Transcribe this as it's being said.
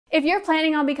If you're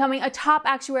planning on becoming a top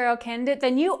actuarial candidate,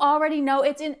 then you already know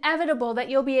it's inevitable that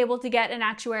you'll be able to get an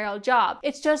actuarial job.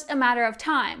 It's just a matter of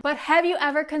time. But have you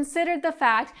ever considered the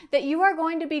fact that you are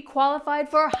going to be qualified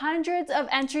for hundreds of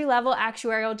entry-level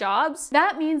actuarial jobs?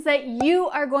 That means that you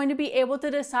are going to be able to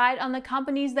decide on the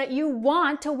companies that you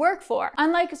want to work for.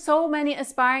 Unlike so many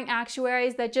aspiring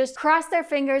actuaries that just cross their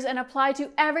fingers and apply to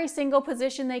every single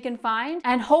position they can find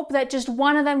and hope that just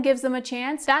one of them gives them a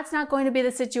chance, that's not going to be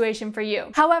the situation for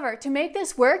you. However, to make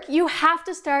this work, you have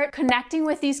to start connecting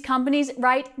with these companies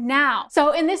right now.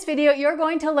 So in this video, you're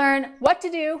going to learn what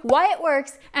to do, why it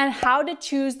works, and how to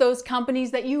choose those companies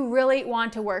that you really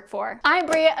want to work for. I'm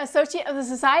Bria, Associate of the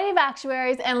Society of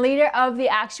Actuaries and leader of the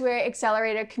Actuary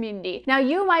Accelerator Community. Now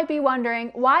you might be wondering,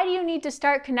 why do you need to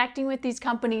start connecting with these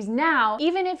companies now,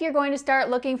 even if you're going to start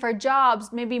looking for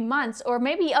jobs maybe months or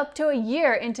maybe up to a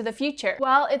year into the future?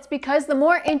 Well, it's because the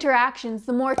more interactions,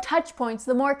 the more touch points,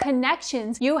 the more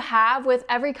connections you have with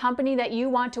every company that you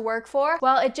want to work for,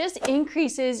 well, it just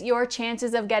increases your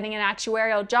chances of getting an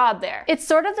actuarial job there. It's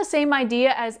sort of the same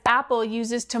idea as Apple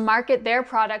uses to market their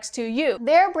products to you.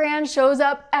 Their brand shows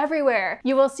up everywhere.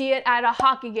 You will see it at a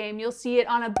hockey game. You'll see it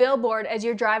on a billboard as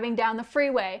you're driving down the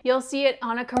freeway. You'll see it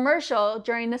on a commercial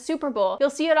during the Super Bowl. You'll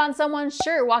see it on someone's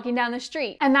shirt walking down the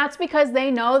street. And that's because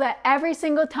they know that every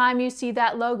single time you see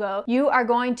that logo, you are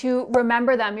going to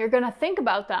remember them. You're going to think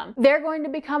about them. They're going to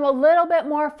become a little bit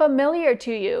more familiar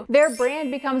to you. Their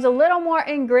brand becomes a little more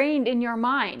ingrained in your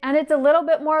mind, and it's a little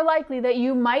bit more likely that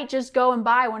you might just go and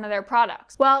buy one of their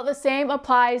products. Well, the same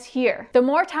applies here. The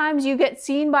more times you get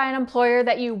seen by an employer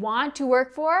that you want to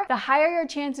work for, the higher your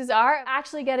chances are of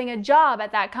actually getting a job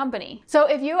at that company. So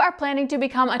if you are planning to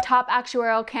become a top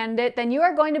actuarial candidate, then you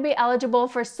are going to be eligible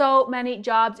for so many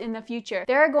jobs in the future.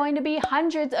 There are going to be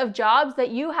hundreds of jobs that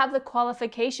you have the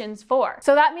qualifications for.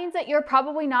 So that means that you're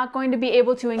probably not going to be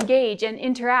able to engage and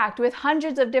interact with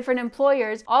hundreds of different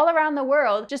employers all around the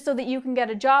world just so that you can get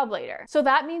a job later. So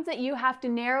that means that you have to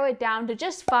narrow it down to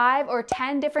just 5 or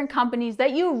 10 different companies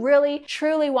that you really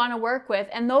truly want to work with,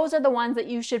 and those are the ones that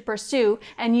you should pursue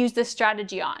and use this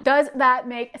strategy on. Does that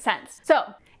make sense? So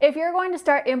if you're going to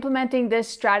start implementing this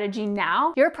strategy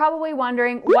now, you're probably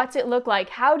wondering, what's it look like?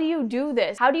 How do you do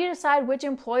this? How do you decide which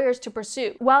employers to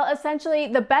pursue? Well, essentially,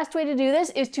 the best way to do this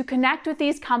is to connect with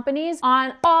these companies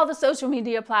on all the social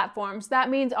media platforms. That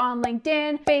means on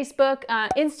LinkedIn, Facebook,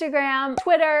 Instagram,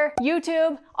 Twitter,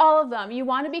 YouTube, all of them. You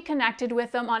want to be connected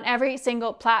with them on every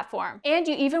single platform. And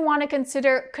you even want to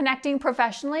consider connecting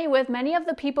professionally with many of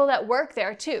the people that work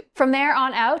there too. From there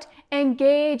on out,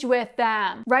 engage with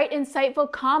them. Write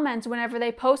insightful comments whenever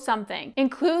they post something.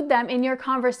 Include them in your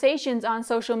conversations on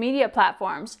social media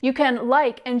platforms. You can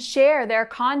like and share their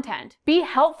content. Be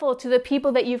helpful to the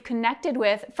people that you've connected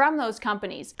with from those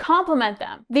companies. Compliment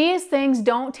them. These things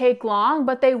don't take long,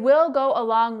 but they will go a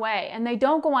long way, and they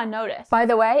don't go unnoticed. By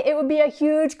the way, it would be a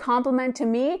huge compliment to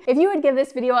me if you would give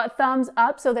this video a thumbs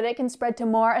up so that it can spread to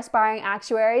more aspiring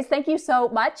actuaries. Thank you so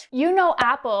much. You know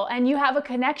Apple, and you have a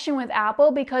connection with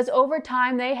Apple because over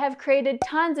time they have created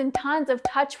tons and tons of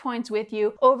touch points with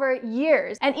you over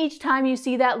years. And each time you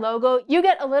see that logo, you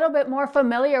get a little bit more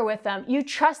familiar with them. You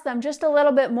trust them just a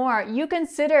little bit more. You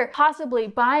consider possibly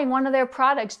buying one of their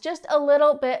products just a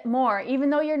little bit more. Even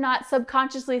though you're not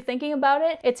subconsciously thinking about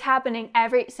it, it's happening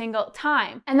every single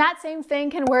time. And that same thing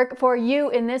can work for you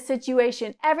in this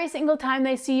situation. Every single time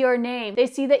they see your name, they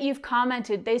see that you've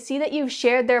commented, they see that you've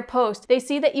shared their post, they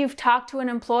see that you've talked to an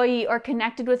employee or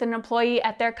connected with an employee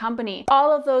at their company.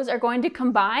 All of those are going to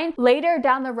combine. Later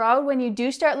down the road, when you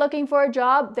do start looking for a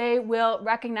job, they will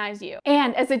recognize you.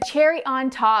 And as a cherry on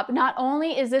top, not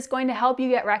only is this going to help you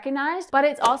get recognized, but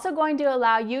it's also going to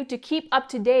allow you to keep up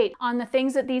to date on the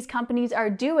things that these companies are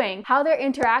doing, how they're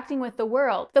interacting with the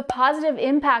world, the positive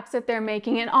impacts that they're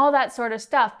making, and all that sort of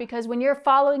stuff. Because when you're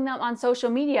following them on social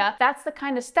media, that's the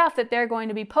kind of stuff that they're going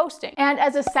to be posting. And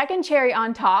as a second cherry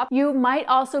on top, you might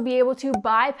also be able to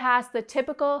bypass the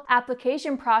typical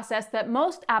application process that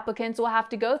most applicants will have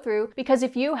to go through, because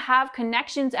if you have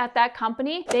connections at that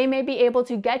company, they may be able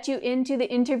to get you into the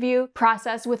interview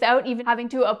process without even having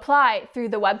to apply through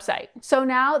the website. So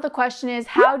now the question is,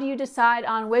 how do you decide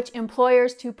on which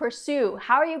employers to pursue?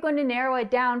 How are you going to narrow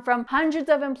it down from hundreds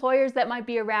of employers that might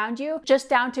be around you just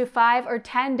down to 5 or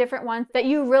 10 different ones that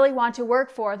you really want to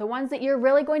work for, the ones that you're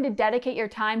really going to dedicate your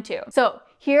time to? So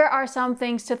here are some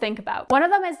things to think about. One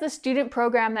of them is the student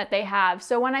program that they have.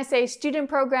 So when I say student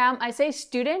program, I say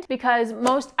student because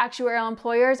most actuarial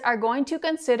employers are going to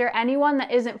consider anyone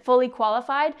that isn't fully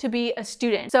qualified to be a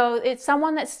student. So it's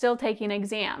someone that's still taking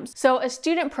exams. So a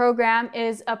student program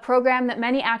is a program that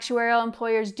many actuarial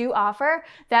employers do offer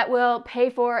that will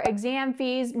pay for exam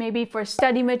fees, maybe for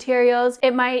study materials.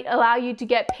 It might allow you to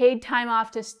get paid time off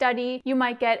to study. You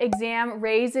might get exam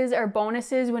raises or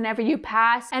bonuses whenever you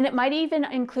pass. And it might even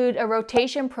include a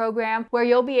rotation program where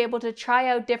you'll be able to try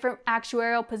out different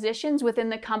actuarial positions within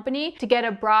the company to get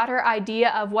a broader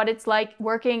idea of what it's like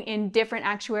working in different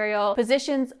actuarial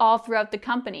positions all throughout the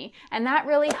company. And that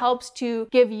really helps to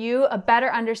give you a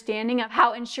better understanding of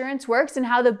how insurance works and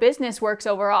how the business works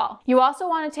overall. You also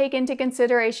want to take into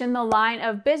consideration the line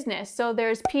of business. So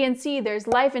there's P&C, there's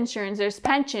life insurance, there's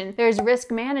pension, there's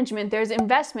risk management, there's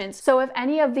investments. So if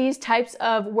any of these types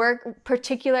of work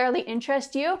particularly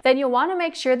interest you, then you'll want to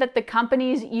make sure that the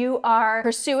companies you are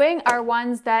pursuing are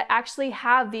ones that actually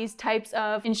have these types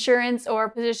of insurance or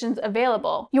positions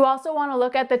available. You also want to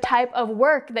look at the type of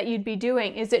work that you'd be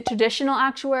doing. Is it traditional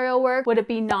actuarial work? Would it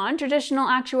be non-traditional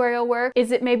actuarial work?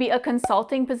 Is it maybe a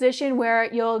consulting position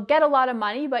where you'll get a lot of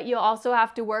money, but you'll also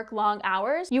have to work long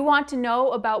hours? You want to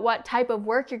know about what type of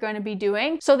work you're going to be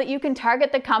doing so that you can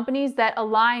target the companies that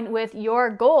align with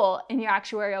your goal in your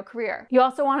actuarial career. You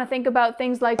also want to think about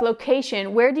things like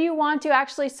location. Where do you want to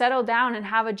actually settle down and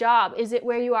have a job? Is it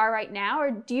where you are right now,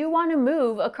 or do you want to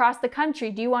move across the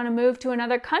country? Do you want to move to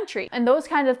another country? And those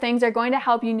kinds of things are going to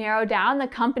help you narrow down the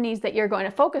companies that you're going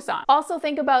to focus on. Also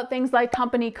think about things like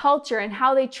company culture and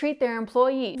how they treat their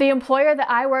employees. The employer that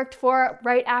I worked for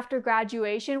right after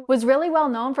graduation was really well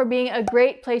known for being a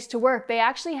great place to work. They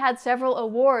actually had several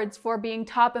awards for being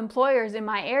top employers in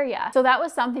my area. So that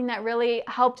was something that really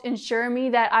helped ensure me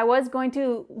that I was going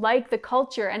to like the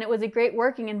culture and it was a great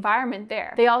working environment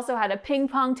there. They also had a ping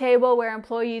pong table where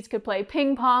employees could play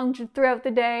ping pong throughout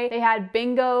the day. They had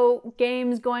bingo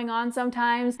games going on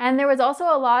sometimes. And there was also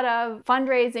a lot of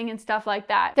fundraising and stuff like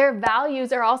that. Their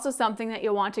values are also something that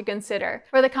you'll want to consider.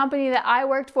 For the company that I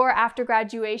worked for after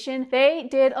graduation, they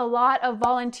did a lot of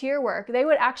volunteer work. They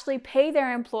would actually pay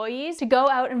their employees to go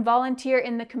out and volunteer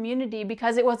in the community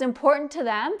because it was important to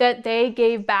them that they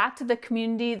gave back to the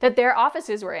community that their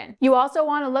offices were in. You also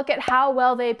want to look at how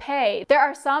well they pay. There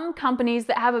are some companies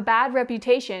that have a bad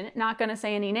reputation, not going to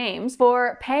say any names,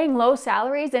 for paying low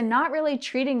salaries and not really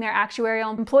treating their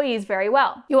actuarial employees very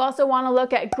well. You also want to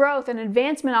look at growth and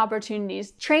advancement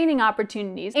opportunities, training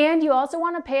opportunities, and you also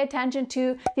want to pay attention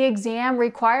to the exam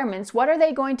requirements. What are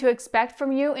they going to expect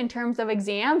from you in terms of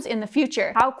exams in the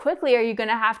future? How quickly are you going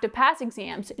to have to pass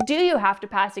exams? Do you have to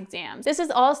pass exams? This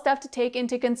is all stuff to take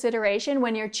into consideration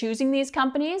when you're choosing these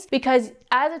companies, because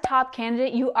as a top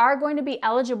candidate, you are going to be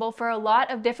eligible for a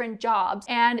lot of different jobs,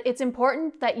 and it's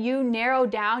important that you narrow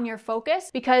down your focus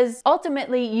because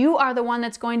ultimately you are the one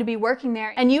that's going to be working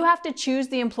there and you have to choose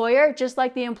the employer just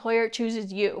like the employer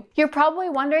chooses you. You're probably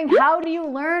wondering, how do you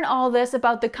learn all this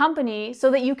about the company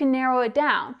so that you can narrow it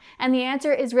down? And the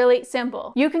answer is really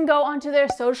simple. You can go onto their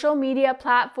social media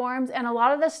platforms, and a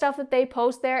lot of the stuff that they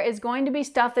post there is going to be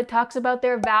stuff that talks about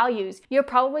their values. You're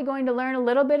probably going to learn a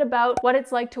little bit about what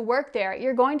it's like to work there.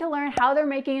 You're going to learn how they're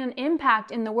making an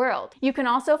impact in the world. You can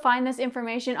also find this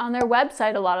information on their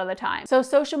website a lot of the time. So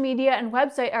social media and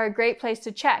website are a great place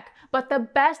to check. But the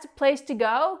best place to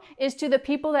go is to the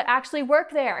people that actually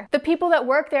work there. The people that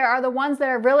work there are the ones that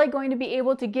are really going to be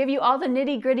able to give you all the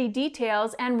nitty-gritty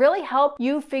details and really help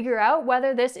you figure out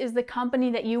whether this is the company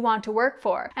that you want to work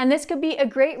for. And this could be a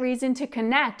great reason to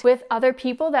connect with other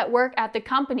people that work at the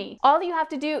company. All you have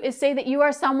to do is say that you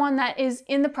are someone that is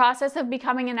in the process of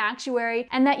becoming an actuary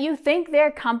and that you think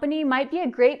their company might be a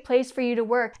great place for you to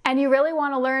work and you really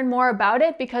want to learn more about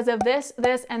it because of this,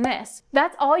 this, and this.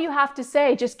 That's all you have to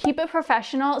say. Just keep it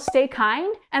professional, stay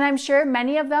kind, and I'm sure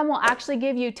many of them will actually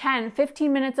give you 10-15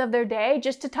 minutes of their day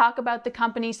just to talk about the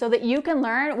company so that you can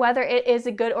learn whether it is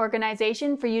a good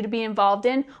organization for you to be involved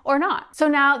in or not. So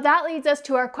now that leads us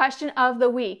to our question of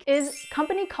the week. Is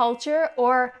company culture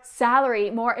or salary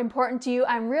more important to you?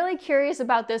 I'm really curious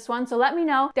about this one, so let me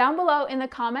know down below in the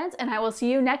comments, and I will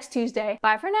see you next Tuesday.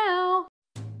 Bye for now.